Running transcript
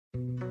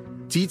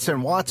Dietz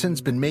and Watson's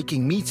been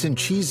making meats and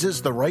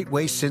cheeses the right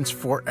way since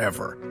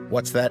forever.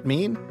 What's that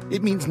mean?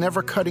 It means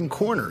never cutting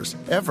corners,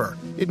 ever.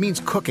 It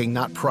means cooking,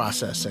 not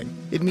processing.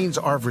 It means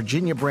our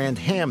Virginia brand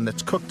ham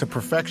that's cooked to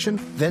perfection,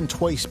 then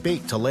twice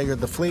baked to layer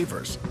the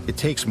flavors. It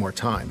takes more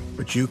time,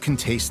 but you can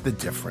taste the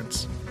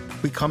difference.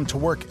 We come to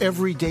work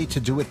every day to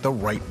do it the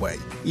right way,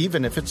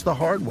 even if it's the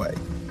hard way.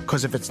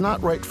 Because if it's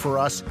not right for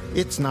us,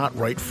 it's not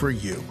right for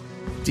you.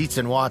 Dietz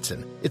and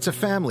Watson, it's a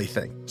family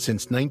thing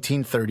since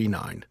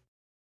 1939.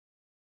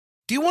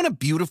 Do you want a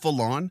beautiful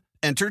lawn?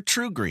 Enter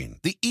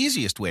TruGreen, the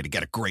easiest way to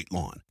get a great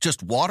lawn.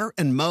 Just water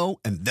and mow,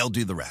 and they'll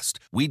do the rest.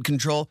 Weed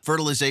control,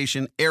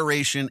 fertilization,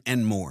 aeration,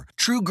 and more.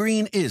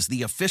 TruGreen is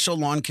the official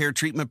lawn care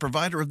treatment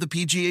provider of the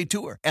PGA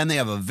Tour, and they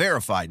have a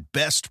verified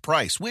best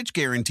price, which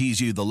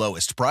guarantees you the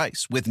lowest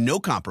price with no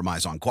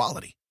compromise on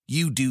quality.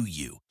 You do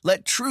you.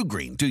 Let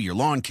TruGreen do your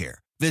lawn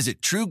care.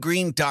 Visit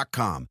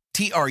TruGreen.com,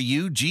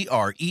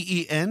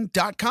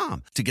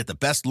 TruGreen.com, to get the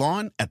best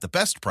lawn at the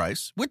best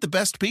price with the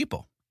best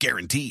people.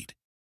 Guaranteed.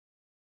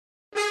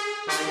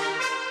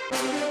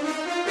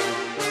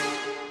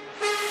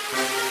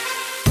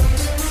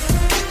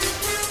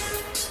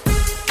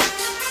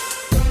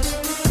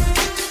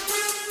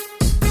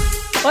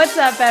 What's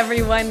up,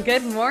 everyone?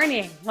 Good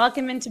morning.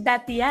 Welcome into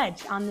Bet the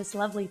Edge on this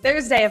lovely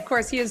Thursday. Of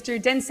course, he is Drew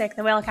Dinsick,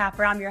 the Whale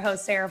Capper. I'm your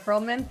host, Sarah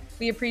Perlman.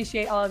 We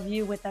appreciate all of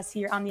you with us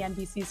here on the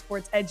NBC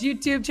Sports Edge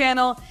YouTube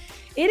channel.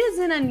 It is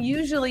an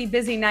unusually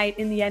busy night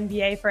in the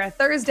NBA for a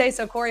Thursday,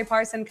 so Corey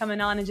Parson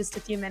coming on in just a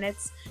few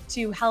minutes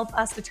to help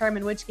us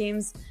determine which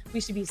games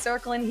we should be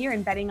circling here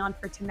and betting on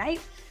for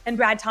tonight. And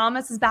Brad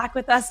Thomas is back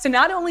with us to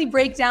not only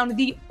break down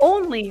the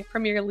only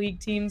Premier League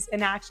teams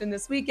in action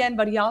this weekend,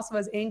 but he also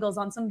has angles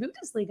on some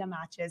Bundesliga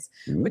matches,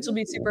 which will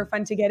be super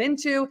fun to get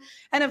into.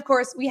 And of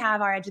course, we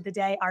have our Edge of the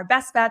Day, our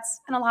best bets,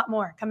 and a lot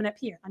more coming up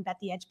here on Bet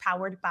the Edge,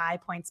 powered by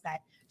PointsBet.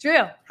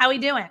 Drew, how we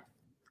doing?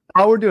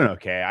 Oh, we're doing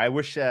okay. I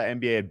wish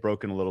NBA had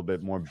broken a little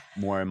bit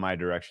more in my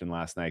direction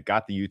last night.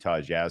 Got the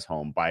Utah Jazz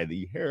home by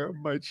the hair of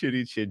my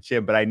chinny chin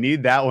chin, but I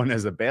need that one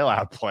as a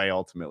bailout play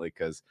ultimately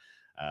because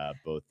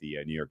both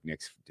the New York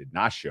Knicks did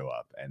not show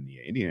up and the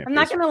Indiana. I'm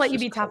not going to let you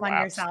be tough on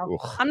yourself.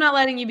 Ugh. I'm not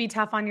letting you be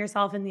tough on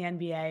yourself in the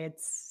NBA.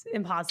 It's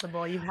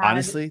impossible. You've had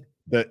honestly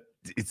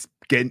it's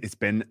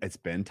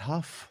been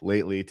tough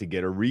lately to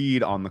get a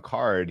read on the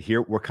card.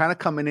 Here we're kind of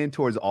coming in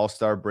towards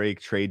All-Star break,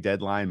 trade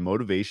deadline.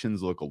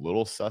 Motivations look a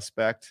little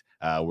suspect.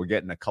 We're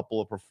getting a couple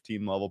of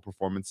team level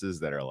performances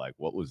that are like,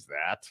 what was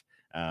that?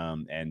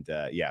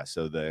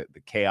 So the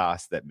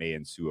chaos that may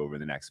ensue over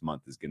the next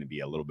month is going to be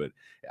a little bit.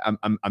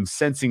 I'm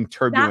sensing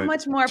turbulent. That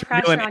much more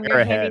pressure on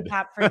your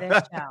handicap for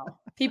this show.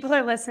 People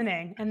are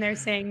listening and they're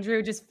saying,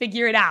 Drew, just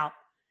figure it out.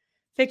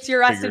 Fix your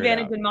rest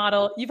advantage and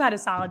model. You've had a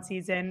solid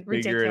season.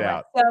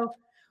 Ridiculous. So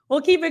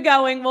we'll keep it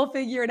going. We'll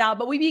figure it out.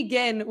 But we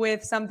begin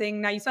with something.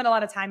 Now, you spend a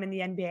lot of time in the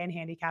NBA and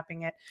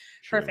handicapping it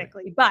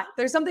perfectly. But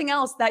there's something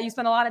else that you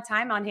spend a lot of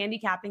time on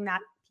handicapping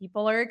that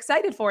people are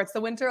excited for. It's the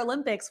Winter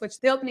Olympics,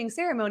 which the opening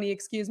ceremony,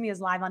 is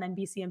live on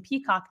NBC and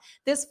Peacock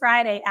this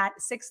Friday at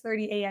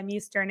 6:30 a.m.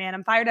 Eastern. And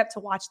I'm fired up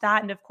to watch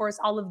that. And of course,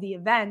 all of the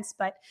events.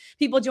 But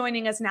people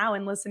joining us now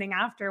and listening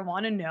after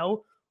want to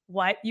know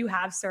what you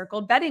have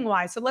circled betting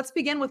wise. So let's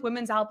begin with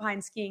women's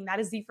alpine skiing. That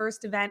is the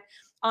first event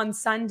on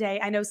Sunday.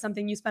 I know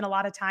something you spent a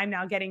lot of time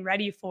now getting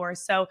ready for.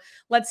 So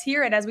let's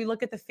hear it as we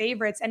look at the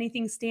favorites.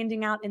 Anything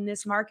standing out in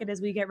this market as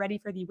we get ready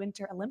for the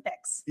Winter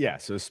Olympics? Yeah.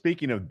 So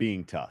speaking of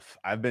being tough,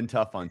 I've been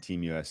tough on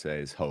Team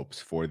USA's hopes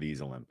for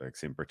these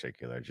Olympics in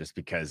particular, just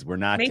because we're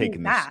not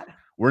taking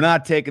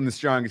the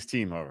strongest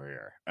team over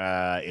here.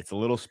 It's a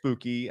little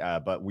spooky,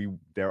 but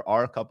there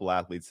are a couple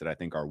athletes that I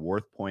think are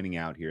worth pointing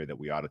out here that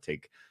we ought to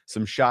take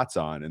some shots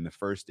on. And the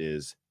first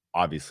is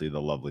obviously the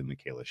lovely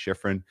Mikaela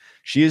Shiffrin.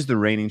 She is the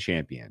reigning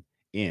champion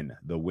in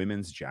the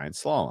women's giant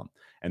slalom.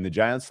 And the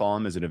giant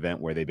slalom is an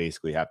event where they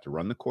basically have to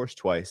run the course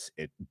twice.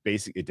 It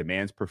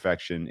demands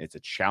perfection. It's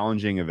a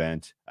challenging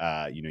event.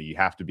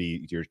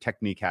 Your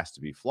technique has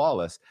to be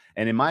flawless.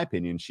 And in my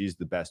opinion, she's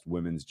the best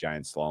women's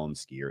giant slalom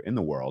skier in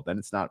the world. And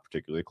it's not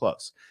particularly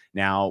close.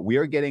 Now, we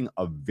are getting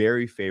a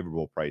very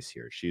favorable price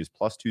here. She is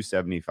plus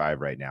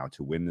 275 right now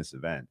to win this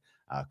event.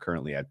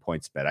 Currently at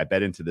PointsBet. I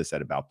bet into this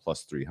at about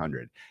plus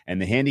 300. And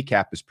the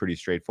handicap is pretty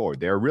straightforward.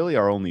 There really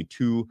are only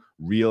two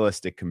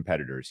realistic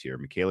competitors here,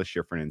 Mikaela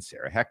Shiffrin and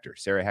Sarah Hector.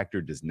 Sarah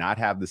Hector does not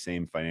have the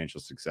same financial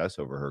success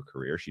over her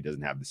career. She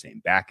doesn't have the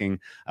same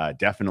backing,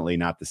 definitely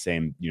not the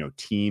same,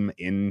 team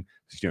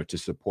to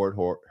support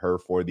her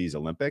for these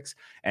Olympics.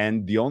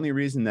 And the only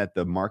reason that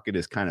the market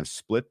is kind of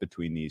split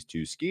between these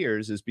two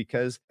skiers is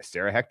because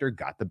Sarah Hector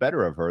got the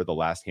better of her the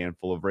last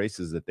handful of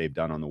races that they've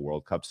done on the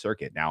World Cup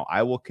circuit. Now,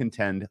 I will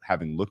contend,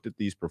 having looked at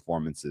these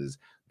performances,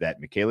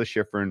 that Mikaela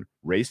Shiffrin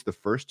raced the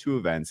first two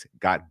events,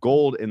 got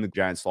gold in the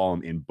giant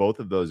slalom in both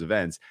of those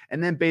events,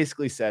 and then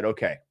basically said,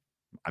 okay,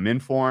 I'm in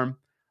form.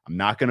 I'm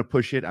not going to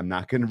push it. I'm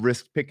not going to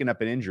risk picking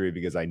up an injury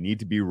because I need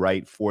to be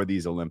right for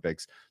these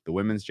Olympics. The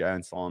women's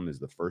giant slalom is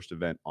the first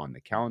event on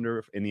the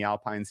calendar in the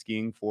alpine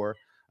skiing for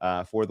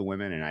the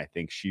women. And I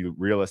think she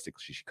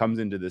comes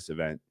into this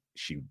event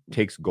she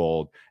takes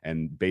gold,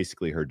 and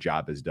basically her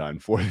job is done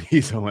for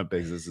these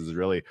Olympics. This is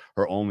really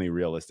her only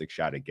realistic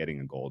shot at getting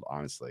a gold,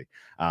 honestly.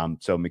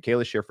 So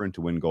Mikaela Shiffrin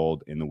to win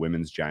gold in the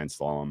women's giant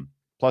slalom,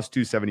 plus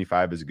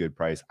 275 is a good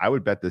price. I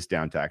would bet this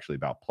down to actually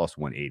about plus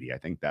 180. I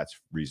think that's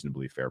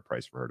reasonably fair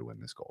price for her to win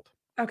this gold.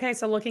 Okay,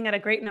 so looking at a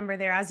great number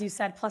there, as you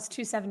said, plus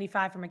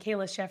 275 for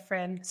Mikaela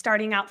Shiffrin,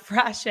 starting out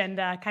fresh and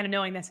kind of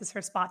knowing this is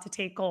her spot to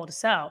take gold.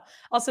 So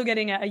also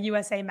getting a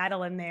USA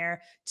medal in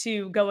there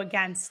to go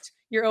against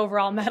your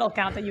overall medal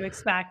count that you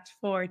expect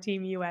for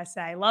Team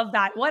USA. Love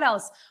that. What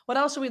else? What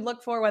else should we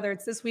look for, whether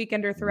it's this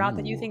weekend or throughout,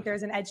 that you think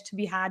there's an edge to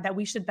be had that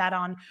we should bet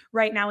on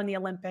right now in the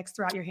Olympics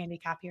throughout your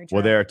handicap here, Joe?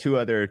 Well, there are two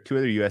other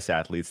U.S.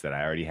 athletes that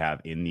I already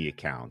have in the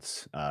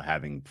accounts,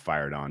 having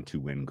fired on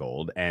to win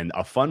gold. And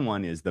a fun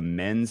one is the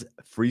men's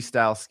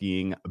freestyle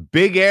skiing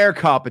big air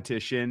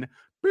competition.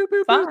 Boop,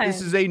 boop, boop.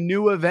 This is a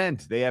new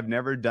event. They have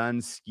never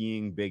done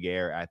skiing big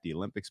air at the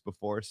Olympics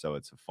before, so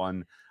it's a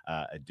fun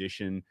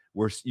addition.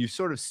 You've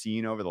sort of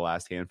seen over the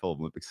last handful of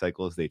Olympic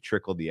cycles, they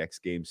trickle the X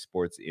Games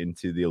sports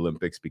into the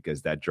Olympics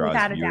because that draws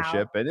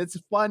viewership, and it's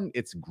fun.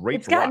 It's great.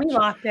 It's got me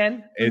locked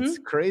in. It's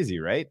crazy,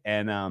 right?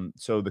 And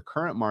so the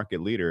current market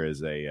leader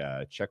is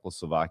a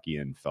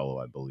Czechoslovakian fellow,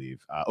 I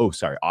believe.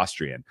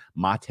 Austrian,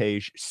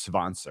 Matej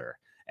Svancer.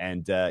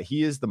 And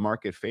he is the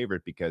market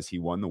favorite because he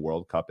won the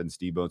World Cup in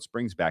Steamboat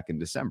Springs back in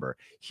December.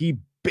 He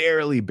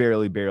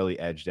barely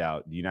edged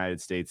out the United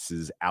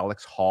States'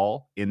 Alex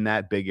Hall in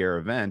that big air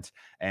event.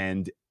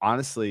 And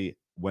honestly,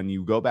 when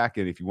you go back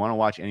and if you want to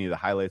watch any of the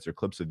highlights or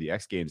clips of the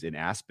X Games in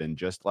Aspen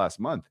just last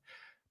month,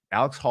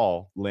 Alex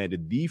Hall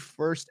landed the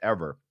first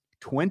ever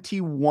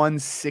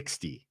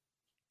 2160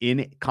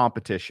 in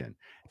competition.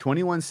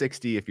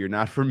 2160, if you're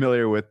not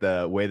familiar with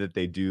the way that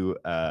they do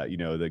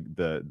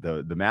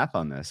the math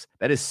on this,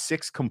 that is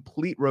 6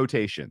 complete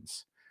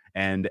rotations.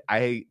 And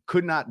I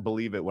could not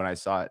believe it when I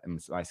saw it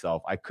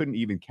myself. I couldn't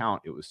even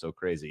count. It was so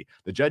crazy.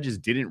 The judges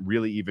didn't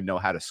really even know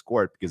how to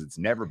score it because it's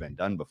never been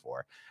done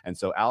before. And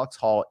so Alex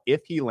Hall,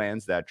 if he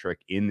lands that trick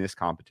in this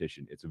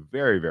competition, it's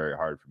very, very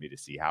hard for me to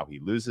see how he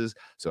loses.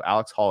 So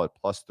Alex Hall at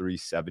plus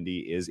 370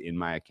 is in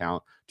my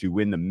account to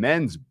win the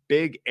men's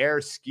big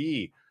air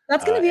ski.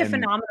 That's going to be a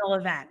phenomenal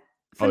event.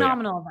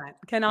 Phenomenal event.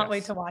 Cannot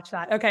wait to watch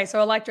that. Okay,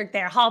 so electric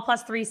there. Hall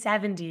plus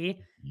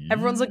 370.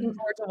 Everyone's looking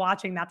forward to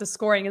watching that. The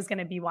scoring is going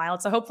to be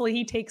wild. So hopefully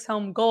he takes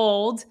home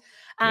gold.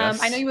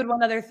 I know you had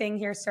one other thing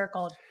here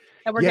circled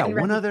that we're getting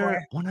ready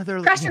for. One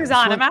other. Pressure's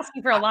on. I'm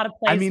asking for a lot of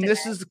plays. I mean,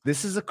 this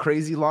is a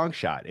crazy long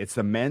shot. It's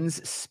the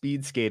men's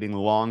speed skating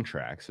long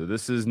track. So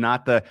this is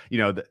not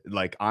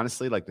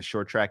honestly, like the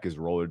short track is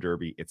roller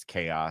derby. It's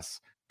chaos.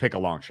 Pick a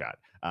long shot.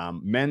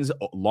 Men's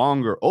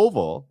longer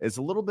oval is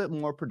a little bit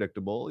more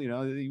predictable.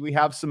 We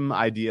have some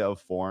idea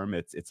of form.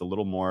 It's a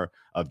little more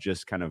of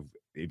just kind of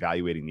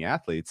evaluating the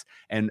athletes.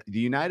 And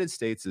the United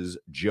States'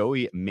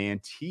 Joey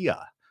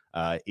Mantilla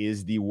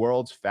is the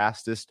world's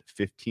fastest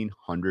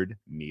 1,500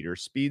 meter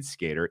speed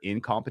skater in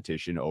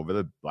competition over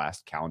the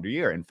last calendar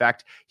year. In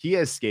fact, he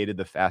has skated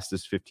the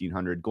fastest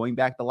 1,500 going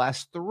back the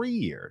last 3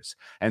 years.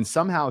 And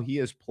somehow he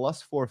is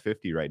plus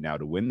 450 right now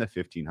to win the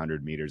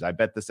 1,500 meters. I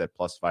bet this at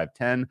plus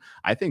 510.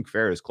 I think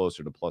fair is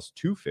closer to plus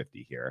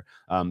 250 here.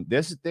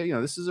 This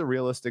is a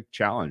realistic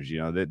challenge.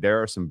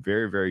 There are some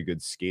very, very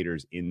good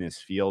skaters in this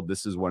field.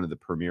 This is one of the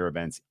premier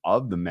events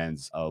of the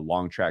men's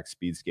long track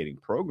speed skating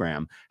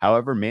program.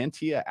 However,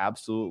 Mantilla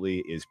absolutely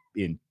is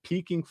in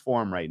peaking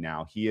form right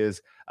now. He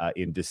is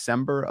in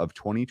December of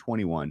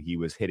 2021. He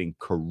was hitting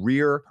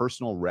career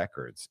personal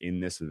records in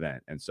this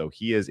event. And so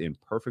he is in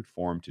perfect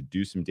form to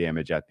do some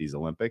damage at these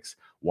Olympics.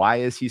 Why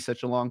is he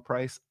such a long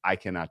price? I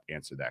cannot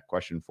answer that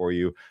question for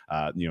you.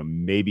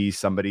 Maybe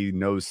somebody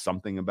knows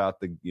something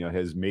about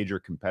his major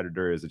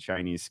competitor is a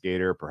Chinese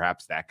skater.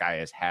 Perhaps that guy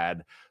has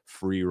had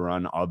free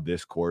run of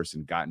this course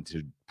and gotten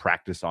to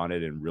practice on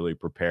it and really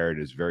prepared,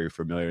 is very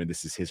familiar. And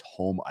this is his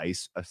home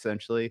ice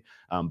essentially.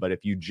 But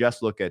if you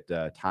just look at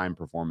time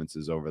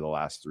performances over the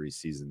last 3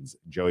 seasons,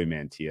 Joey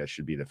Mantilla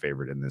should be the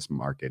favorite in this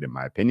market, in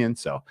my opinion.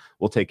 So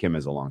we'll take him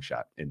as a long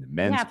shot in the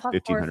men's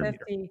 1,500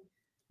 meter.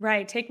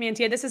 Right. Take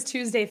Mantilla. This is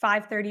Tuesday,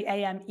 5:30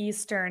 a.m.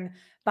 Eastern,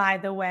 by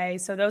the way.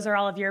 So those are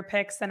all of your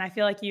picks. And I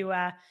feel like you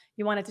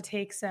wanted to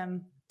take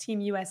some Team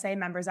USA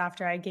members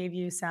after I gave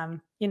you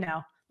some,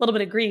 little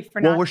bit of grief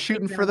for we're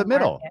shooting for the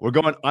middle. We're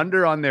going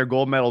under on their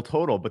gold medal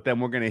total, but then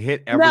we're going to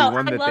hit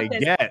everyone that they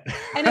get.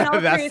 And in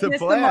all seriousness,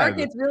 the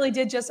markets really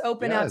did just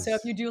open up. So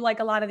if you do like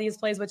a lot of these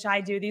plays, which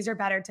I do, these are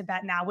better to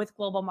bet now with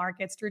global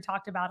markets. Drew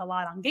talked about a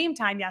lot on Game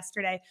Time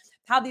yesterday,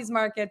 how these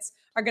markets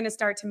are going to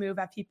start to move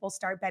as people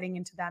start betting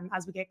into them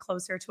as we get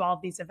closer to all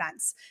of these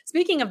events.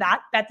 Speaking of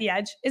that, Bet the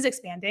Edge is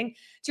expanding.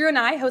 Drew and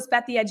I host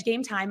Bet the Edge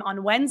Game Time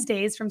on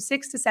Wednesdays from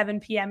 6 to 7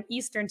 p.m.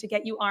 Eastern to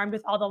get you armed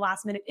with all the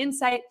last minute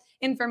insight,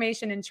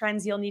 information, and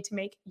trends you'll need to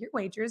make your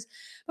wagers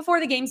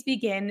before the games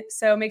begin.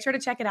 So make sure to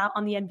check it out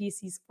on the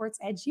NBC Sports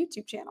Edge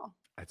YouTube channel.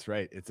 That's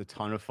right. It's a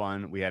ton of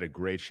fun. We had a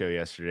great show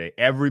yesterday.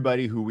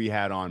 Everybody who we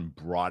had on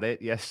brought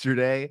it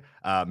yesterday.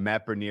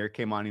 Matt Bernier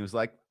came on. He was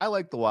like, I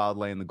like the Wild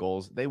laying the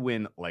goals. They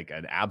win like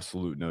an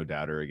absolute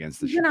no-doubter against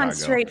the Chicago. Been on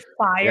straight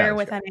fire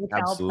with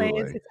NHL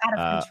plays. It's out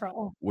of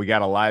control. We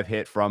got a live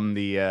hit from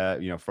the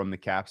from the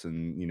Caps,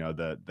 and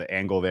the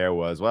angle there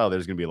was, well,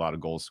 there's going to be a lot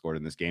of goals scored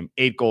in this game.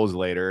 8 goals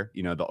later,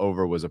 the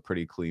over was a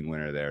pretty clean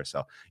winner there.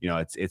 So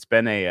it's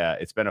been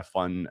a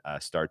fun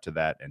start to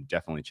that, and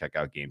definitely check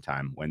out Game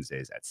Time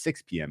Wednesdays at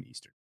 6 p.m.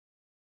 Eastern.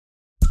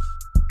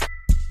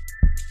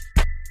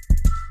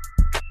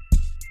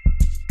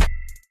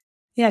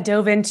 Yeah,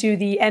 dove into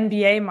the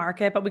NBA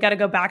market, but we got to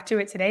go back to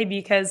it today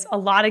because a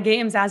lot of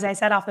games, as I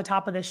said off the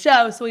top of the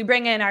show. So we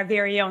bring in our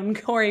very own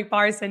Corey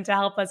Parson to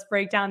help us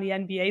break down the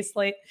NBA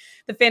slate,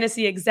 the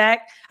fantasy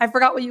exec. I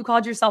forgot what you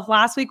called yourself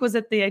last week. Was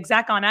it the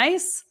exec on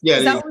ice? Yeah.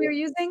 Is that what you're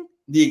using?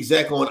 The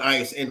exec on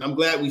ice. And I'm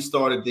glad we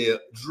started there.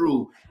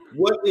 Drew,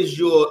 what is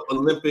your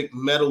Olympic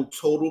medal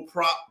total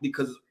prop?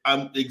 Because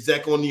I'm the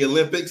exec on the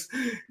Olympics.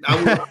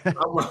 I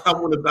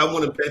want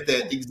to bet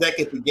that exec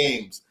at the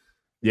games.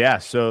 Yeah,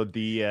 so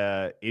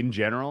in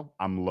general,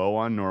 I'm low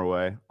on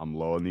Norway. I'm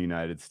low on the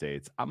United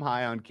States. I'm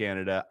high on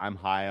Canada. I'm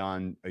high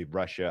on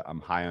Russia. I'm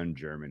high on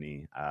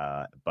Germany.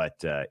 But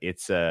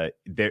it's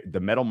the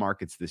medal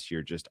markets this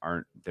year just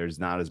aren't. There's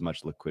not as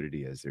much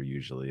liquidity as there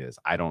usually is.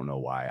 I don't know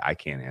why. I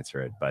can't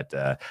answer it. But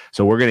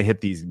so we're gonna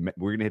hit these.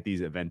 We're gonna hit these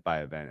event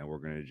by event, and we're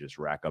gonna just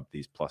rack up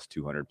these plus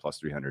 200, plus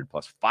 300,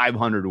 plus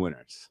 500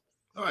 winners.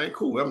 All right,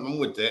 cool. I'm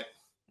with that.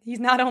 He's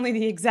not only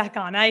the exec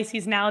on ice,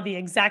 he's now the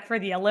exec for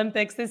the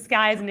Olympics. This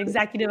guy is an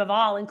executive of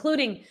all,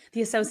 including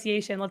the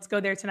association. Let's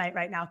go there tonight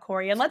right now,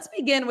 Corey. And let's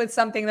begin with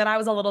something that I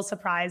was a little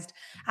surprised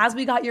as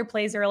we got your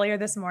plays earlier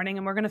this morning,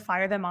 and we're going to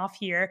fire them off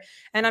here.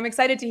 And I'm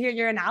excited to hear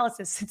your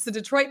analysis. It's the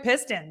Detroit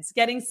Pistons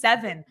getting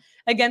 7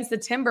 against the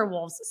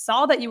Timberwolves.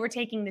 Saw that you were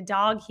taking the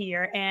dog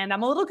here, and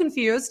I'm a little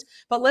confused,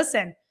 but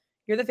listen,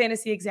 you're the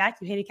fantasy exec.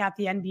 You handicap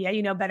the NBA.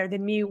 You know better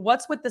than me.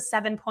 What's with the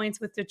 7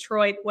 points with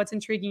Detroit? What's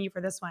intriguing you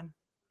for this one?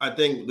 I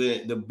think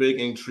the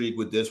big intrigue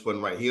with this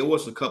one right here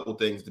was a couple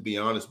things, to be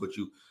honest with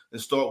you,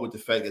 and start with the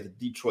fact that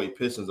the Detroit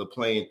Pistons are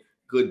playing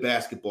good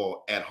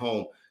basketball at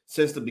home.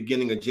 Since the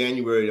beginning of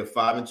January, they're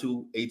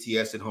 5-2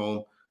 ATS at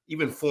home,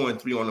 even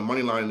 4-3 on the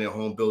money line in their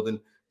home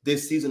building.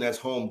 This season as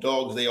home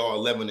dogs, they are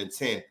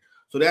 11-10.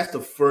 So that's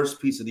the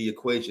first piece of the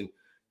equation.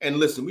 And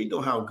listen, we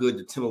know how good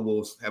the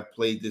Timberwolves have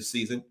played this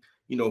season,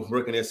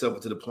 working themselves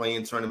into the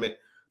play-in tournament.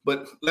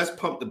 But let's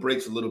pump the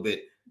brakes a little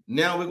bit.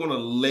 Now we're going to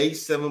lay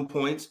 7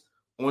 points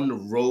on the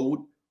road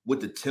with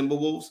the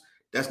Timberwolves.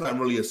 That's not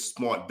really a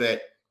smart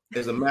bet.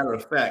 As a matter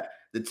of fact,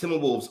 the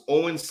Timberwolves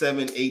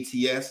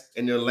 0-7 ATS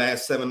in their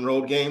last 7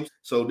 road games.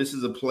 So this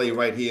is a play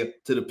right here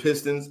to the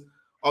Pistons.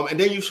 And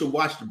then you should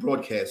watch the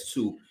broadcast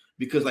too,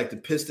 because like the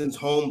Pistons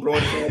home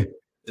broadcast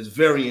is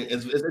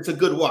it's a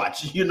good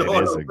watch.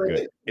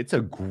 It's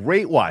a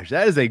great watch.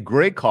 That is a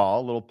great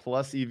call. A little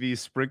plus EV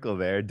sprinkle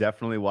there.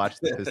 Definitely watch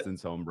the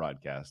Pistons home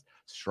broadcast.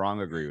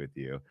 Strong agree with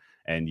you.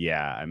 And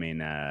yeah, I mean,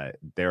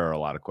 there are a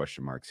lot of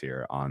question marks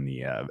here on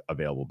the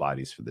available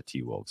bodies for the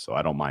T-Wolves. So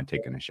I don't mind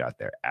taking a shot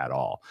there at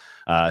all.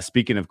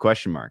 Speaking of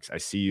question marks, I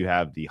see you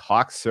have the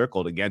Hawks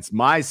circled against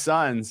my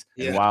Suns.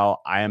 Yeah. And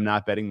while I am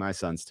not betting my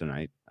Suns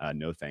tonight,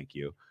 no thank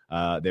you.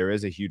 There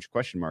is a huge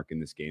question mark in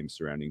this game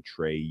surrounding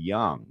Trae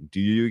Young. Do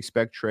you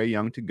expect Trae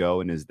Young to go?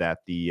 And is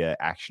that the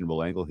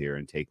actionable angle here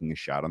in taking a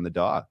shot on the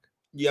dog?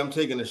 Yeah, I'm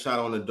taking a shot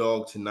on the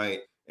dog tonight.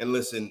 And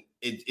listen,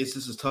 this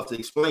is tough to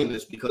explain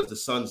this because the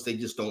Suns, they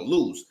just don't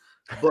lose.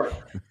 But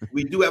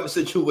we do have a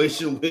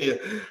situation where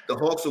the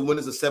Hawks are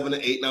winners of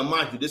 7-8. Now,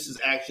 mind you, this is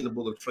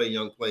actionable if Trae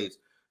Young plays.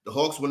 The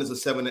Hawks winners of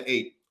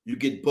 7-8. You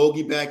get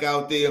Bogey back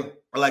out there.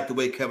 I like the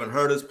way Kevin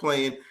Huerter's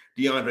playing.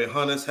 DeAndre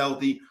Hunter's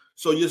healthy.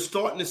 So you're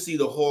starting to see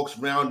the Hawks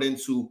round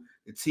into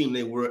the team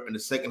they were in the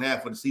second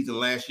half of the season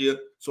last year.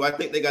 So I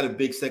think they got a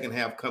big second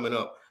half coming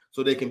up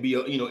so they can be,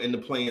 in the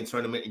play-in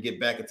tournament and get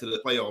back into the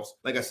playoffs.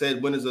 Like I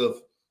said, winners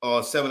of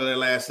 7 in their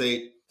last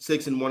 8,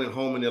 6-1 at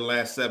home in their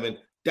last 7.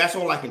 That's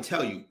all I can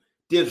tell you.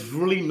 There's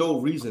really no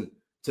reason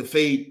to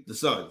fade the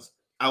Suns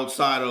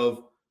outside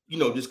of,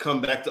 just come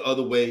back the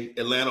other way.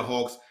 Atlanta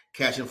Hawks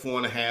catching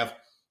 4.5.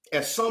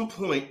 At some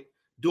point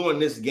during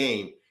this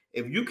game,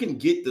 if you can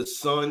get the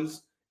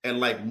Suns at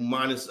like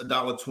minus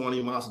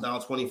 $1.20, minus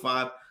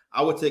 $1.25,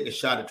 I would take a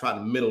shot to try to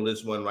middle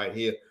this one right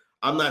here.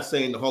 I'm not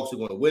saying the Hawks are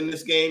going to win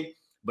this game,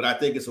 but I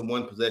think it's a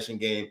one-possession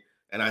game.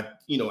 And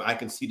I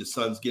can see the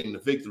Suns getting the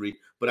victory,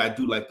 but I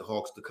do like the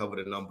Hawks to cover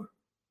the number.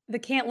 The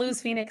can't lose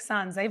Phoenix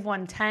Suns. They've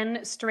won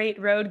 10 straight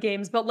road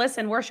games. But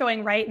listen, we're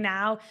showing right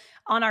now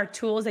on our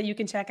tools that you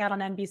can check out on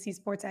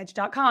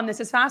NBCSportsEdge.com. This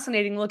is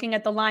fascinating. Looking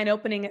at the line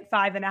opening at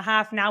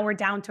 5.5. Now we're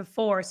down to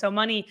 4. So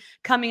money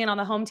coming in on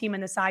the home team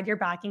and the side you're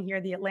backing here,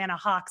 the Atlanta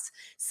Hawks.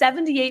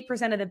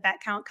 78% of the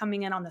bet count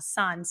coming in on the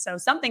Suns. So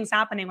something's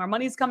happening where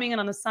money's coming in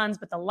on the Suns,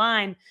 but the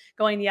line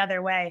going the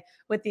other way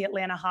with the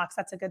Atlanta Hawks.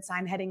 That's a good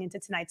sign heading into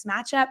tonight's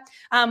matchup.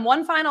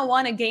 One final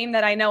one, a game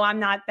that I know I'm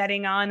not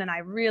betting on, and I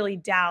really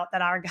doubt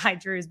that our guy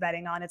Drew's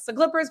betting on. It's the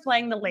Clippers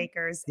playing the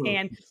Lakers.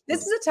 And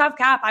this is a tough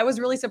cap. I was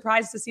really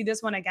surprised to see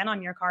this one again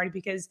on your card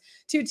because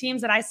two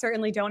teams that I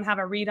certainly don't have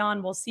a read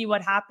on. We'll see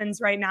what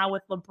happens right now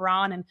with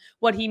LeBron and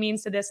what he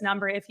means to this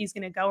number, if he's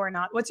going to go or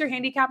not. What's your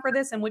handicap for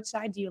this and which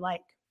side do you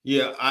like?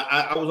 Yeah,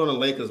 I was on the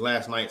Lakers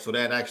last night. So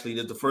that actually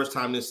is the first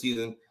time this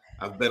season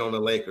I've bet on the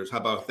Lakers. How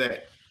about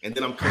that? And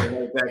then I'm coming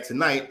right back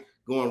tonight,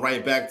 going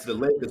right back to the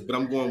Lakers, but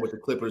I'm going with the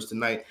Clippers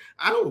tonight.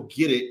 I don't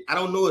get it. I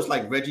don't know. It's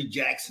like Reggie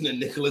Jackson and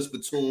Nicholas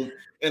Batum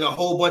and a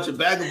whole bunch of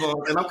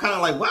vagabonds. And I'm kind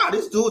of like, wow,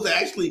 these dudes are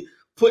actually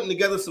putting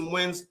together some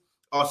wins.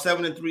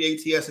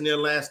 7-3 ATS in their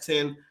last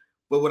 10.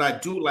 But what I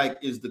do like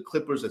is the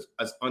Clippers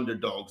as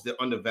underdogs.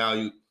 They're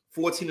undervalued.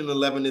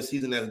 14-11 this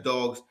season as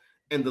dogs.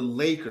 And the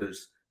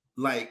Lakers,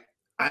 like,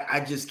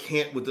 I just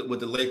can't with the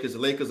Lakers. The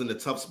Lakers in the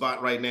tough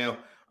spot right now.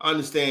 I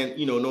understand,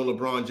 no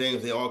LeBron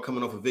James. They're all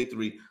coming off a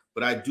victory.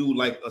 But I do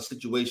like a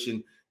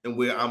situation in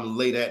where I'm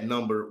late at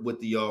number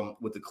with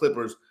the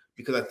Clippers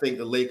because I think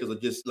the Lakers are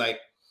just like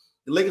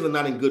the Lakers are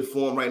not in good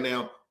form right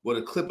now. But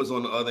the Clippers,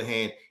 on the other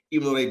hand,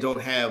 even though they don't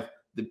have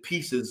the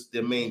pieces,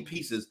 their main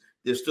pieces,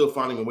 they're still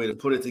finding a way to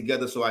put it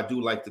together. So I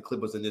do like the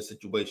Clippers in this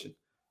situation.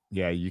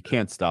 Yeah, you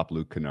can't stop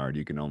Luke Kennard.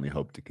 You can only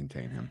hope to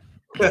contain him.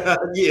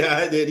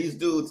 Yeah, these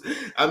dudes.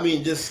 I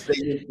mean, just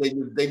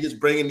they just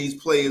bringing these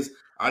players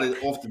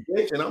off the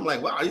bench, and I'm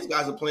like, wow, these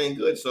guys are playing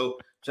good. So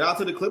shout out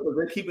to the Clippers.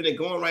 They're keeping it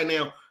going right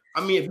now.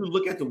 I mean, if you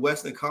look at the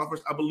Western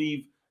Conference, I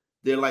believe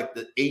they're like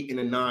the 8 and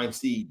the 9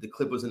 seed, the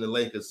Clippers and the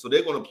Lakers. So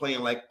they're going to play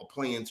in like a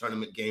play-in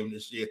tournament game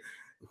this year.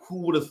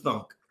 Who would have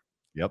thunk?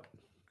 Yep.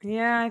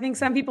 Yeah, I think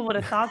some people would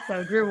have thought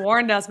so. Drew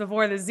warned us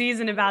before the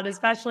season about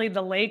especially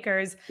the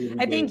Lakers.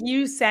 I think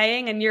you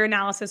saying, and your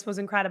analysis was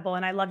incredible,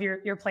 and I love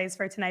your plays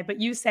for tonight,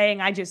 but you saying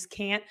I just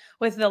can't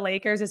with the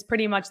Lakers is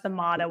pretty much the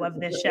motto of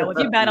this show. If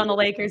you bet on the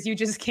Lakers, you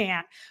just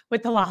can't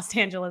with the Los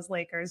Angeles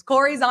Lakers.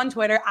 Corey's on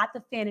Twitter at the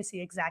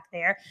Fantasy Exec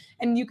there,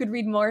 and you could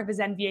read more of his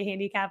NBA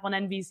handicap on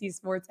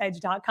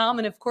NBCSportsEdge.com.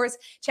 And of course,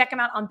 check him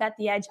out on Bet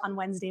the Edge on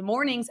Wednesday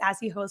mornings as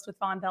he hosts with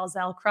Vaughn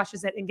Belzell,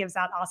 crushes it and gives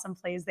out awesome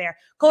plays there.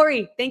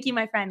 Corey, thank you,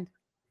 my friend.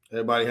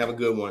 Everybody have a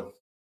good one.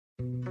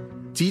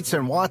 Dietz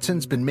and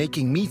Watson's been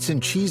making meats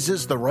and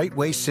cheeses the right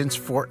way since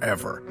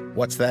forever.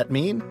 What's that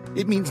mean?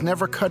 It means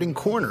never cutting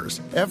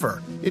corners,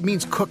 ever. It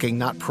means cooking,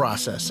 not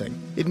processing.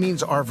 It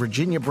means our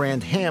Virginia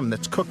brand ham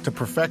that's cooked to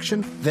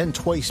perfection, then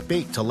twice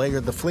baked to layer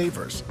the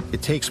flavors.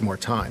 It takes more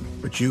time,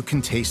 but you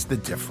can taste the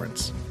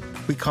difference.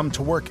 We come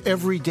to work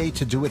every day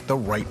to do it the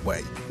right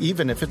way,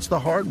 even if it's the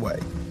hard way.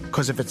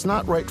 Because if it's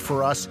not right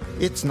for us,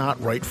 it's not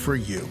right for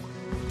you.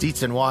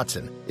 Dietz and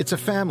Watson, it's a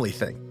family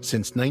thing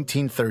since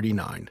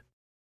 1939.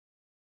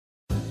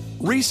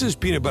 Reese's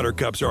peanut butter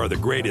cups are the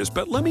greatest,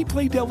 but let me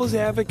play devil's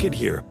advocate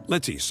here.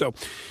 Let's see. So,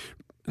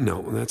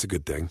 no, that's a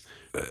good thing.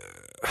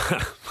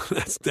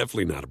 That's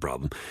definitely not a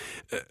problem.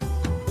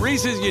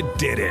 Reese's, you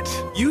did it.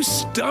 You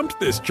stumped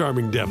this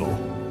charming devil.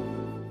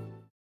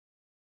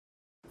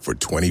 For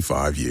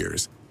 25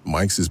 years,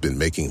 Mike's has been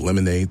making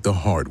lemonade the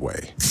hard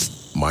way.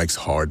 Mike's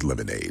Hard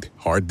Lemonade.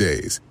 Hard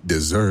days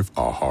deserve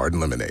a hard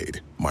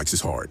lemonade. Mike's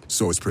is hard,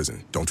 so is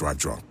prison. Don't drive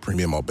drunk.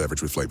 Premium malt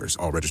beverage with flavors.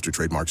 All registered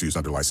trademarks used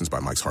under license by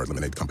Mike's Hard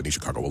Lemonade Company,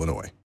 Chicago,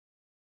 Illinois.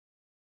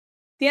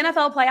 The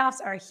NFL playoffs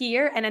are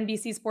here, and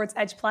NBC Sports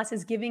Edge Plus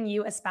is giving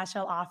you a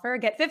special offer.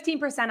 Get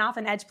 15% off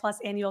an Edge Plus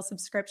annual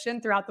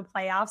subscription throughout the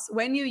playoffs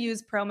when you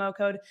use promo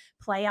code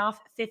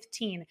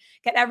PLAYOFF15.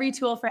 Get every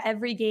tool for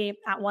every game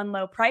at one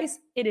low price.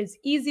 It is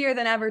easier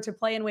than ever to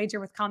play and wager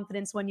with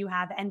confidence when you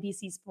have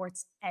NBC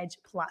Sports Edge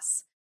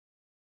Plus.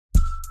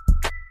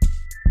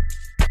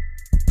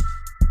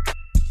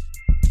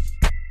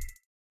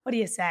 What do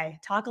you say?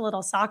 Talk a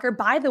little soccer.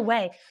 By the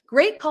way,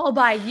 great call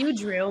by you,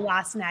 Drew,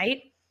 last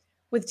night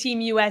with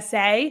Team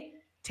USA,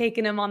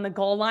 taking them on the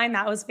goal line.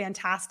 That was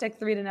fantastic.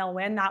 3-0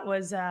 win. That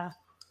was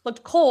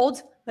looked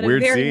cold, but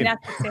Weird a very scene.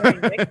 necessary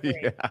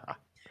victory.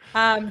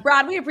 Yeah.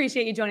 Brad, we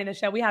appreciate you joining the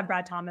show. We have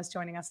Brad Thomas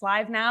joining us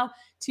live now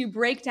to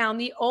break down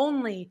the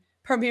only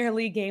Premier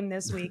League game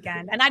this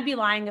weekend. And I'd be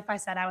lying if I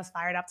said I was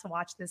fired up to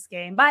watch this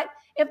game. But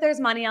if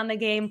there's money on the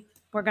game,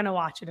 we're going to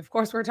watch it. Of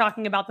course, we're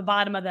talking about the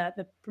bottom of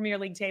the Premier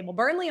League table.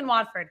 Burnley and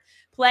Watford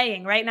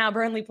playing right now.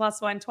 Burnley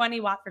plus 120,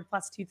 Watford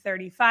plus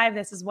 235.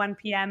 This is 1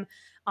 p.m.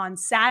 on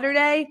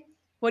Saturday.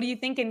 What are you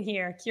thinking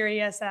here?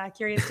 Curious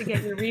to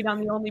get your read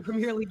on the only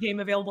Premier League game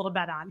available to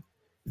bet on.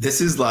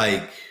 This is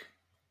like,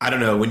 I don't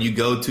know, when you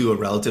go to a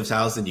relative's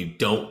house and you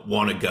don't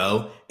want to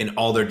go and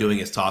all they're doing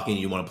is talking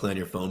and you want to play on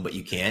your phone, but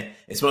you can't.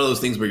 It's one of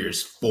those things where you're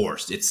just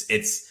forced.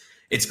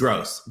 It's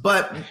gross,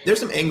 but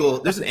there's an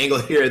angle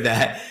here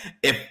that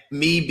if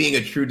me being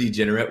a true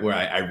degenerate where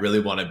I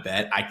really want to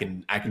bet, I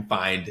can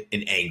find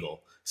an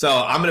angle. So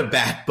I'm going to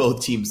back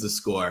both teams to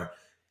score.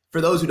 For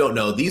those who don't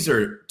know, these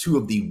are two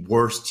of the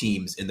worst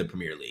teams in the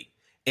Premier League.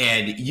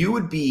 And you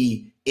would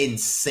be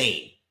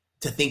insane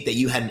to think that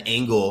you had an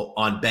angle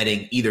on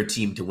betting either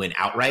team to win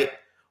outright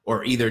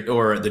or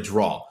the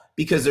draw,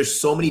 because there's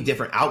so many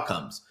different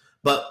outcomes.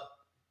 But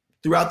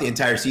throughout the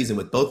entire season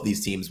with both of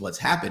these teams, what's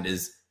happened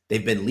is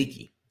they've been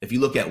leaky. If you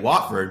look at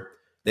Watford,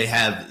 they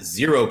have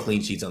 0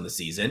 clean sheets on the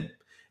season.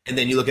 And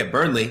then you look at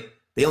Burnley,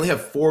 they only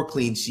have 4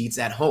 clean sheets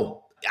at home.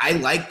 I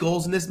like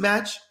goals in this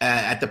match.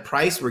 At the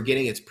price we're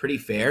getting, it's pretty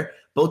fair.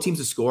 Both teams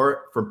to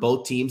score for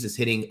both teams is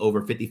hitting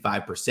over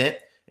 55%.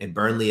 In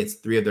Burnley, it's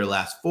 3 of their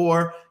last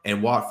 4,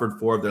 and Watford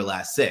 4 of their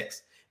last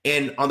 6.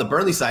 And on the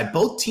Burnley side,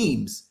 both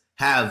teams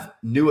have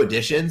new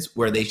additions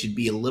where they should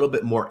be a little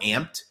bit more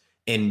amped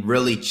and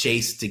really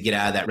chase to get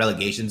out of that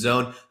relegation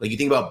zone. Like you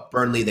think about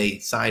Burnley, they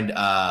signed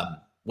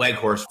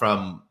Weghorst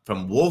from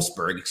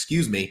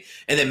Wolfsburg,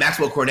 and then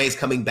Maxwell Cornet is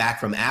coming back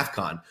from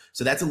AFCON.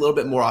 So that's a little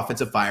bit more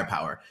offensive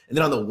firepower. And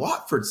then on the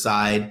Watford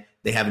side,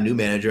 they have a new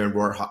manager in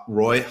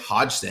Roy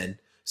Hodgson.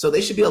 So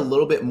they should be a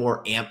little bit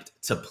more amped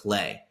to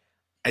play.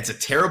 It's a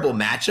terrible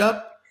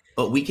matchup,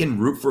 but we can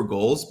root for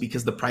goals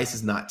because the price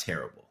is not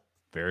terrible.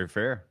 Very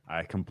fair.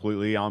 I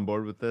completely on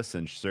board with this,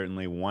 and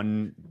certainly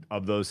one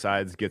of those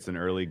sides gets an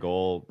early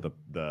goal.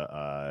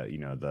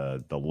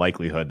 The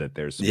likelihood that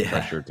there's some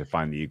pressure to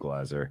find the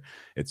equalizer,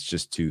 it's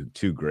just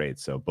too great.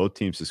 So both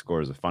teams to score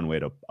is a fun way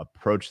to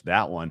approach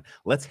that one.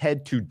 Let's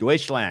head to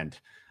Deutschland,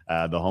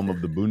 the home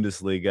of the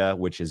Bundesliga,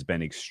 which has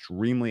been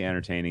extremely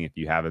entertaining. If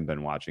you haven't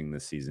been watching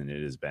this season,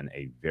 it has been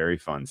a very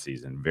fun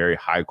season, very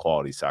high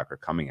quality soccer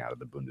coming out of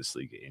the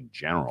Bundesliga in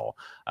general.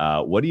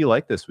 What do you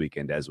like this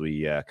weekend as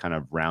we kind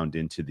of round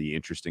into the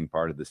interesting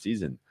part of the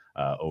season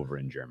over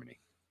in Germany?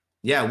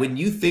 Yeah, when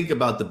you think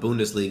about the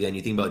Bundesliga and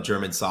you think about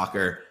German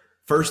soccer,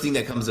 first thing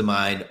that comes to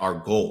mind are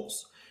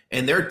goals.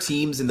 And there are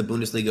teams in the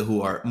Bundesliga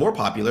who are more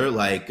popular,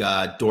 like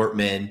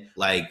Dortmund,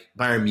 like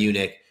Bayern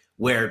Munich,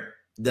 where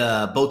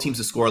the both teams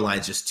to score line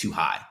is just too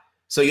high.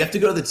 So you have to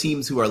go to the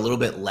teams who are a little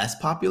bit less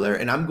popular.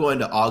 And I'm going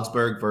to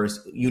Augsburg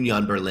versus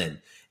Union Berlin.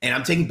 And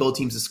I'm taking both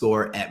teams to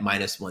score at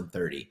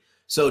 -130.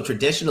 So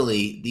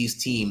traditionally,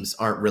 these teams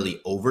aren't really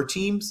over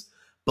teams,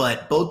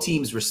 but both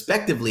teams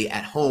respectively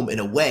at home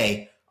and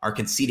away are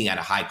conceding at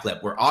a high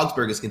clip, where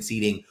Augsburg is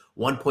conceding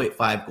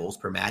 1.5 goals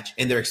per match,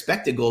 and their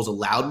expected goals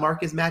allowed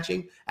mark is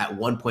matching at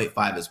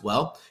 1.5 as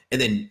well. And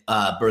then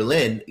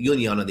Berlin,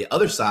 Union on the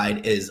other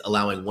side, is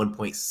allowing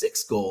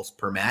 1.6 goals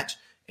per match,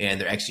 and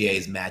their XGA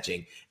is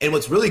matching. And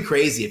what's really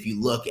crazy, if you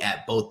look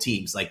at both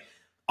teams, like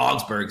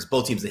Augsburg's,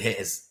 both teams that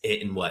has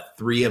hit in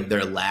 3 of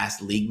their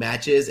last league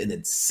matches, and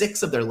then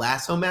 6 of their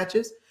last home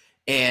matches.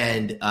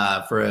 And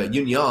for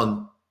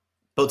Union,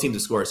 both teams to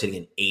score is hitting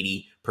an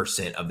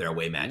 80% of their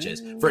away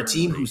matches. For a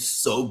team who's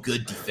so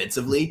good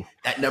defensively,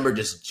 that number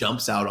just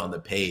jumps out on the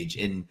page.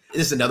 And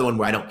this is another one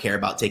where I don't care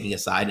about taking a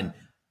side, and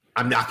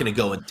I'm not going to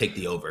go and take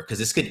the over because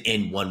this could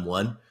end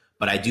 1-1,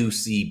 but I do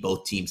see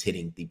both teams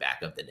hitting the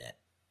back of the net.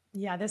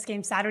 Yeah, this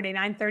game Saturday,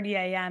 9:30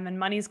 a.m. and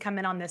money's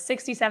coming on the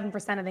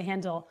 67% of the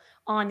handle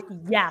on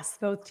yes,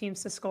 both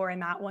teams to score in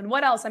that one.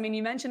 What else? I mean,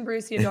 you mentioned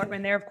Borussia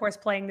Dortmund. They're, of course,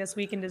 playing this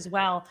weekend as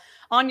well.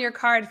 On your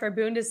card for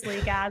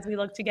Bundesliga as we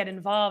look to get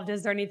involved,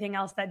 is there anything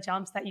else that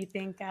jumps that you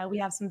think we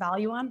have some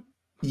value on?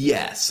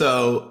 Yeah,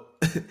 so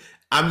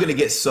I'm going to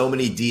get so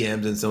many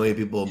DMs and so many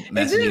people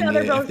messaging me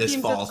if this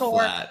falls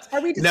flat.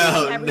 Are we just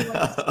taking everyone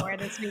to score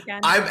this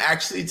weekend? I'm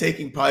actually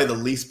taking probably the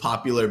least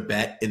popular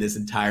bet in this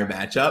entire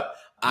matchup.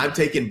 I'm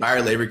taking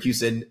Bayer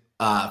Leverkusen.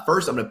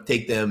 First, I'm going to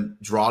take them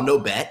draw no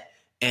bet,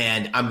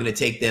 and I'm going to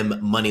take them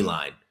money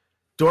line.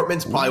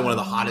 Dortmund's probably one of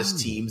the hottest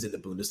teams in the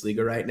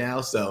Bundesliga right now,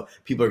 so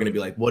people are going to be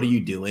like, what are you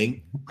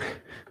doing?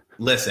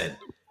 Listen,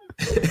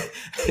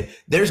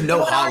 there's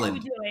no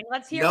Haaland.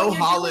 Let's hear what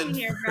you're doing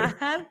here,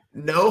 Brad.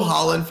 No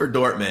Haaland for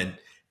Dortmund.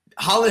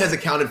 Haaland has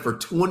accounted for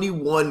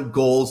 21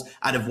 goals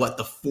out of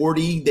the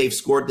 40 they've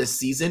scored this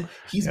season.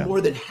 He's more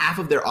than half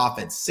of their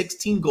offense,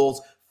 16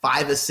 goals,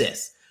 5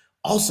 assists.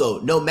 Also,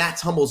 no Mats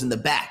Hummels in the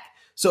back.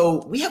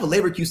 So we have a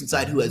Leverkusen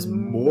side who has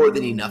more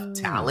than enough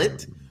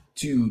talent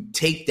to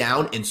take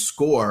down and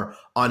score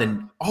on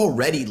an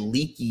already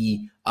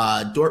leaky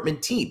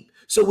Dortmund team.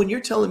 So when you're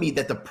telling me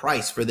that the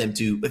price for them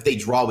to, if they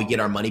draw, we get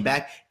our money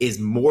back, is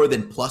more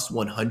than plus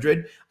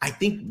 100, I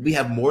think we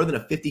have more than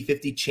a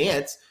 50-50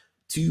 chance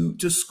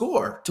to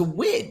score, to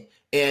win.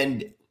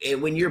 And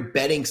when you're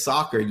betting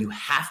soccer, you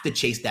have to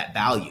chase that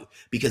value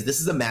because this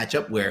is a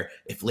matchup where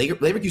if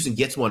Leverkusen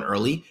gets one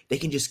early, they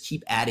can just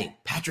keep adding.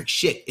 Patrick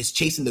Schick is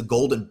chasing the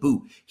golden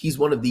boot. He's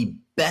one of the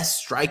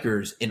best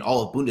strikers in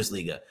all of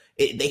Bundesliga.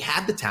 They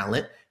have the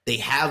talent. They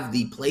have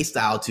the play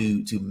style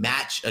to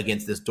match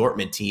against this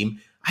Dortmund team.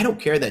 I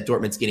don't care that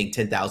Dortmund's getting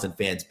 10,000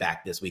 fans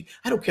back this week.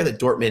 I don't care that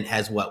Dortmund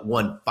has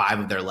won 5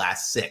 of their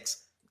last 6.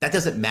 That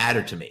doesn't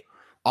matter to me.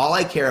 All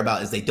I care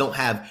about is they don't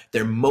have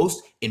their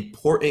most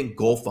important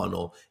goal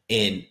funnel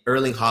in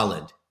Erling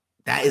Haaland.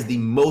 That is the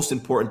most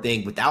important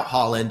thing. Without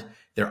Haaland,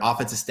 their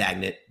offense is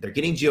stagnant. They're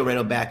getting Gio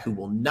Reyna back, who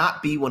will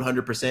not be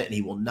 100%, and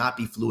he will not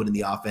be fluid in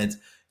the offense.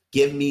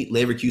 Give me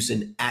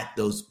Leverkusen at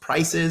those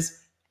prices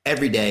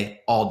every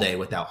day, all day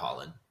without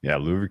Haaland. Yeah,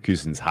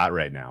 Leverkusen's hot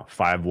right now.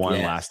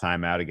 5-1 last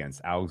time out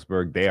against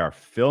Augsburg. They are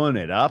filling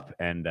it up.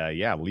 And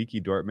leaky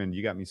Dortmund,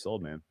 you got me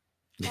sold, man.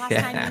 Last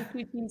time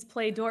these two teams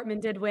played,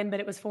 Dortmund did win, but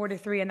it was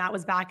 4-3, and that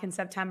was back in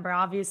September.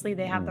 Obviously,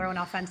 they have their own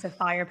offensive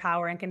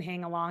firepower and can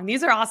hang along.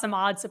 These are awesome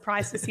odds.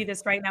 Surprised to see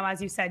this right now.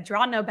 As you said,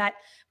 draw no bet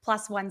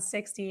plus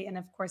 160, and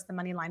of course, the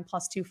money line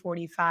plus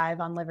 245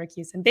 on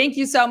Leverkusen. Thank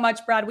you so much,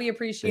 Brad. We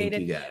appreciate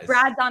it.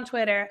 Brad's on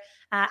Twitter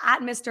at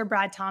Mr.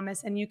 Brad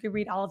Thomas, and you can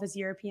read all of his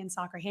European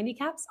soccer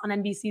handicaps on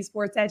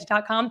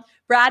NBCSportsEdge.com.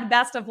 Brad,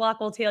 best of luck.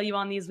 We'll tail you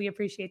on these. We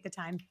appreciate the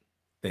time.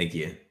 Thank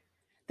you.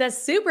 The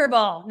Super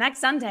Bowl next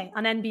Sunday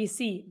on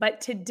NBC,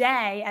 but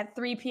today at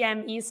 3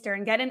 p.m.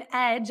 Eastern, get an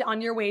edge on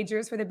your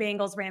wagers for the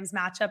Bengals-Rams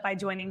matchup by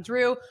joining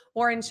Drew,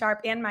 Warren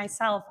Sharp, and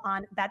myself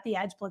on Bet the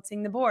Edge,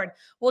 Blitzing the Board.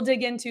 We'll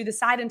dig into the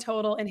side and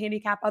total and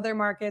handicap other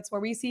markets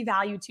where we see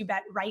value to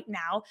bet right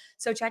now.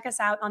 So check us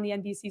out on the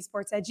NBC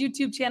Sports Edge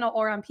YouTube channel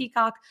or on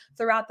Peacock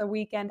throughout the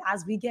weekend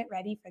as we get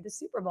ready for the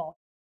Super Bowl.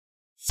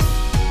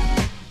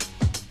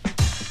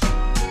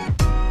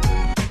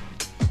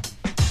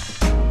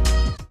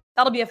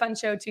 That'll be a fun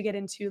show to get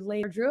into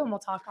later, Drew, and we'll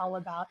talk all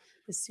about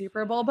the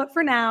Super Bowl. But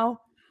for now,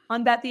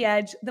 on Bet the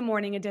Edge, the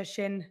morning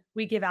edition,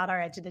 we give out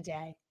our edge of the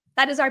day.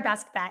 That is our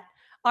best bet,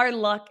 our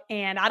look,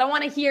 and I don't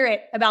want to hear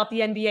it about the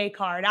NBA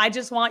card. I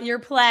just want your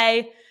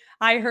play.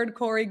 I heard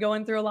Corey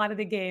going through a lot of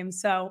the games.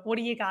 So what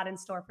do you got in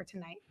store for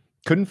tonight?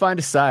 Couldn't find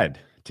a side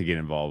to get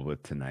involved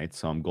with tonight,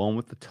 so I'm going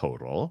with the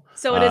total.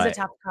 So it is a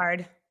tough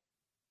card.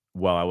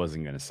 Well, I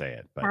wasn't going to say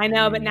it, but I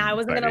know, but now I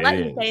wasn't going to let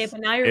you say it,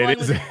 but now you're going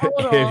with the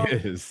total.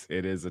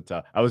 It is a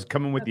tough. I was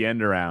coming with the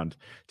end around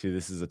to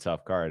this is a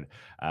tough card.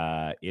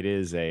 It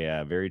is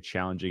a very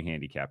challenging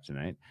handicap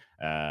tonight.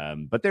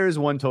 But there is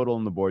one total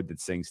on the board that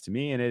sings to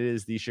me, and it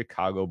is the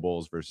Chicago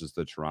Bulls versus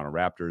the Toronto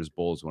Raptors.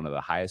 Bulls, one of the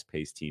highest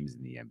paced teams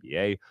in the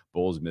NBA.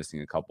 Bulls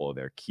missing a couple of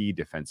their key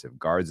defensive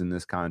guards in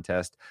this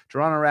contest.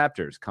 Toronto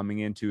Raptors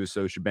coming into a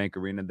Scotiabank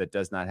Arena that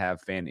does not have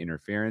fan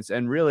interference,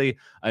 and really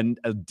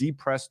a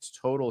depressed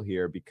total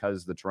here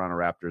because the Toronto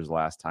Raptors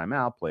last time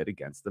out played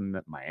against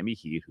the Miami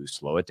Heat, who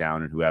slow it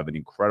down and who have an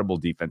incredible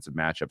defensive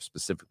matchup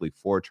specifically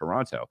for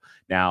Toronto.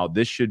 Now,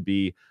 this should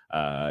be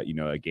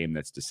a game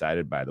that's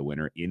decided by the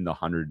winner in the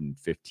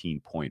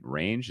 115-point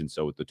range. And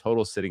so with the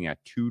total sitting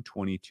at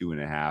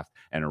 222.5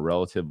 and a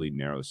relatively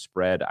narrow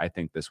spread, I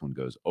think this one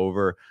goes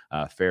over.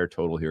 Fair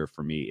total here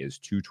for me is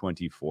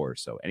 224.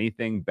 So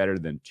anything better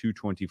than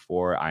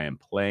 224, I am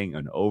playing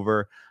an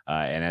over.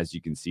 And as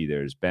you can see,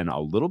 there's been a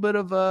little bit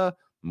of a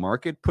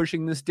market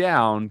pushing this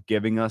down,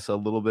 giving us a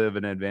little bit of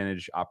an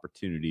advantage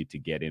opportunity to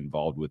get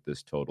involved with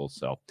this total.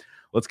 So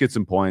let's get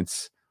some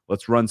points.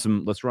 Let's run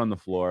the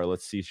floor.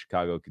 Let's see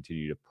Chicago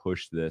continue to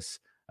push this.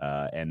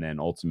 And then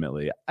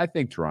ultimately, I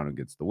think Toronto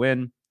gets the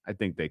win. I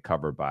think they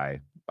cover by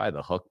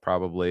the hook,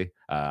 probably.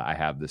 I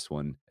have this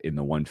one in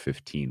the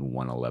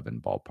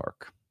 115-111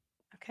 ballpark.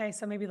 Okay,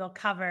 so maybe they'll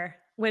cover,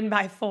 win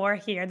by 4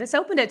 here. This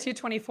opened at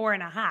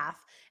 224.5.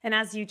 And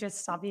as you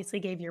just obviously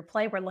gave your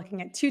play, we're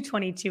looking at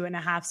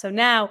 222.5. So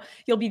now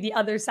you'll be the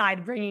other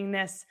side bringing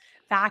this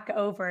back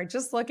over.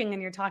 Just looking,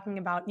 and you're talking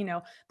about,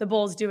 the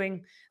Bulls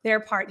doing their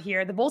part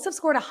here. The Bulls have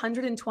scored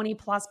 120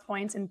 plus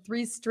points in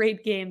 3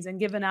 straight games and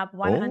given up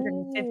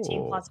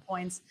 115 plus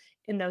points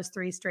in those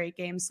 3 straight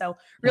games. So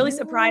really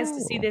surprised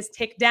to see this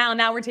tick down.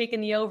 Now we're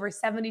taking the over,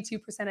 72%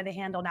 of the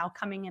handle now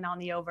coming in on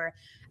the over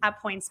at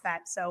PointsBet.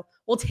 So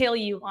we'll tail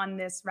you on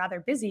this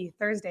rather busy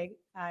Thursday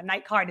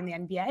night card in the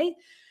NBA.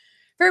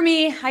 For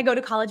me, I go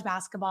to college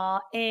basketball,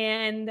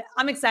 and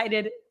I'm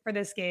excited for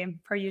this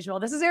game, per usual.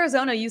 This is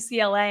Arizona,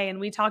 UCLA, and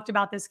we talked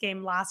about this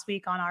game last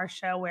week on our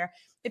show, where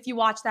if you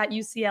watch that,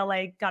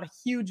 UCLA got a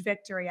huge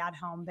victory at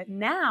home. But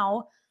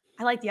now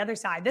I like the other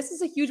side. This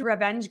is a huge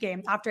revenge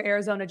game after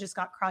Arizona just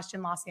got crushed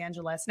in Los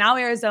Angeles. Now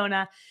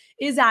Arizona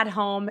is at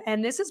home,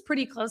 and this is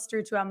pretty close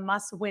to a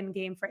must-win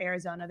game for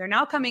Arizona. They're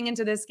now coming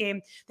into this game.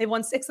 They've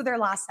won 6 of their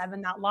last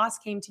 7. That loss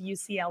came to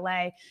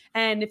UCLA.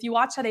 And if you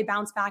watch how they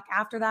bounce back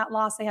after that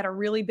loss, they had a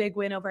really big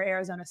win over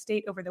Arizona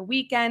State over the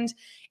weekend.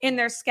 In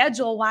their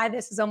schedule, why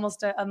this is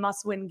almost a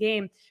must-win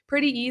game,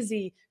 pretty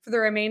easy for the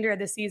remainder of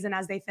the season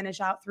as they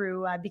finish out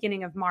through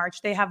beginning of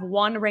March. They have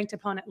one ranked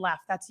opponent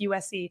left. That's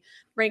USC,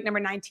 ranked number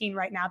 19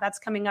 right now. That's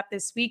coming up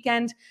this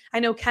weekend. I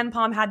know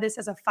KenPom had this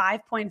as a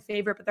 5-point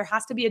favorite, but there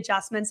has to be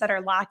adjustments that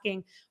are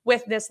lacking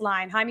with this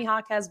line. Jaime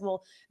Jaquez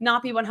will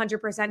not be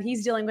 100%.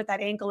 He's dealing with that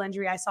ankle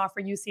injury I saw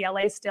for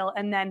UCLA still.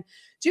 And then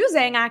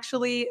Juzang,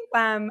 actually,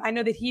 I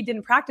know that he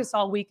didn't practice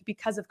all week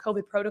because of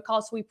COVID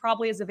protocols, so he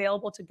probably is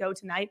available to go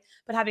tonight,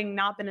 but having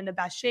not been in the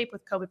best shape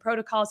with COVID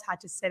protocols, had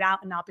to sit out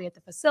and not be at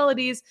the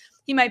facilities.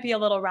 He might be a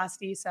little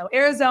rusty. So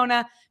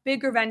Arizona,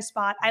 big revenge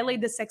spot. I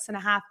laid the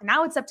 6.5, and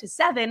now it's up to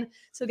 7.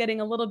 So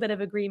getting a little bit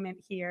of agreement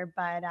here,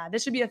 but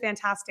this should be a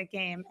fantastic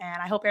game.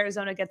 And I hope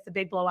Arizona gets the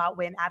big blowout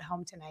win at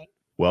home tonight.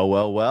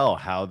 Well,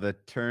 how the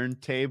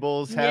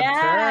turntables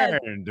have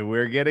turned.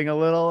 We're getting a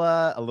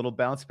little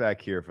bounce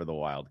back here for the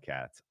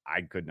Wildcats.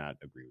 I could not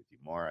agree with you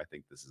more. I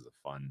think this is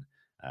a fun,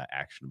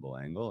 actionable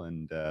angle,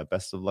 and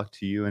best of luck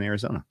to you in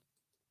Arizona.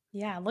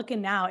 Yeah,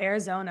 looking now,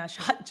 Arizona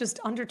shot just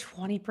under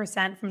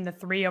 20% from the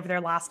three over their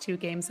last two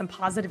games. Some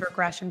positive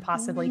regression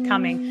possibly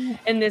coming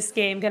in this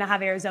game. Going to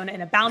have Arizona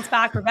in a bounce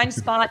back revenge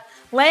spot,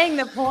 laying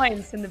the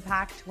points in the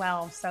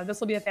Pac-12. So this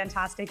will be a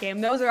fantastic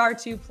game. Those are our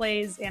two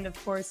plays. And of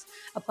course,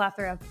 a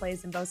plethora of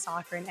plays in both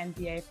soccer and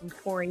NBA from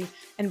Corey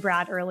and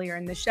Brad earlier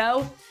in the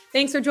show.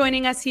 Thanks for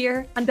joining us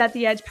here on Bet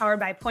the Edge, powered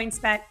by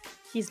PointsBet.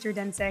 He's Drew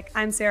Dinsick.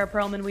 I'm Sarah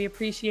Perlman. We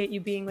appreciate you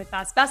being with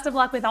us. Best of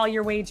luck with all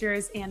your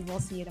wagers, and we'll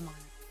see you tomorrow.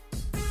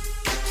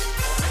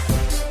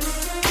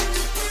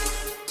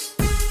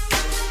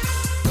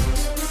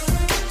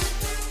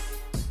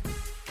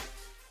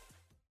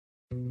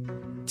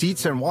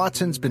 Dietz &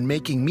 Watson's been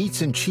making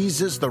meats and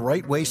cheeses the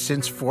right way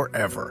since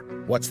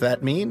forever. What's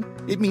that mean?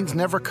 It means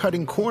never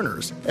cutting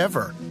corners,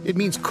 ever. It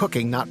means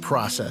cooking, not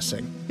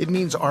processing. It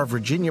means our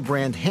Virginia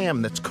brand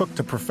ham that's cooked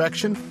to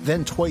perfection,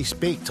 then twice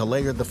baked to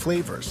layer the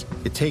flavors.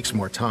 It takes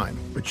more time,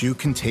 but you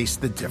can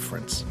taste the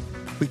difference.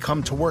 We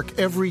come to work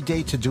every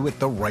day to do it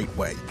the right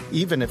way,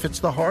 even if it's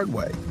the hard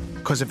way.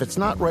 Because if it's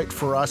not right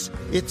for us,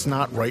 it's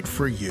not right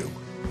for you.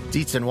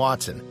 Dietz &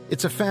 Watson,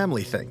 it's a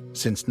family thing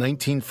since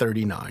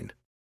 1939.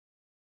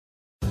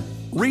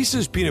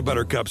 Reese's peanut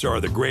butter cups are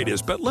the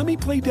greatest, but let me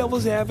play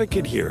devil's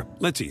advocate here.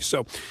 Let's see.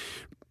 So,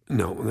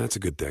 no, that's a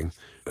good thing.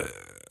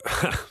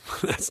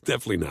 That's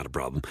definitely not a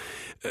problem.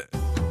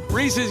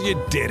 Reese's,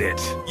 you did it.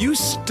 You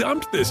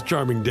stumped this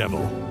charming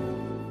devil.